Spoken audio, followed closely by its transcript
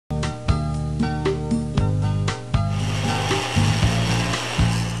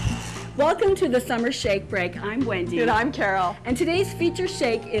Welcome to the Summer Shake Break. I'm Wendy. And I'm Carol. And today's feature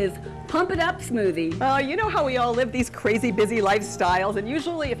shake is Pump It Up Smoothie. You know how we all live these crazy busy lifestyles, and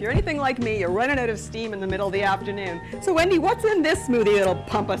usually if you're anything like me, you're running out of steam in the middle of the afternoon. So Wendy, what's in this smoothie that'll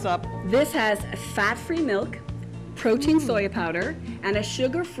pump us up? This has fat-free milk, protein soya powder, and a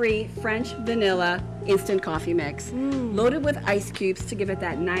sugar-free French vanilla instant coffee mix, loaded with ice cubes to give it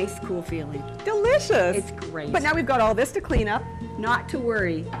that nice, cool feeling. Delicious. It's great. But now we've got all this to clean up. Not to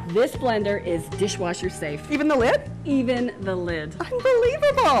worry, this blender is dishwasher safe. Even the lid? Even the lid.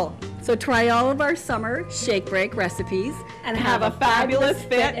 Unbelievable. So try all of our summer shake break recipes and Have a fabulous,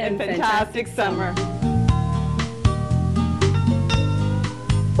 fit, and fantastic summer.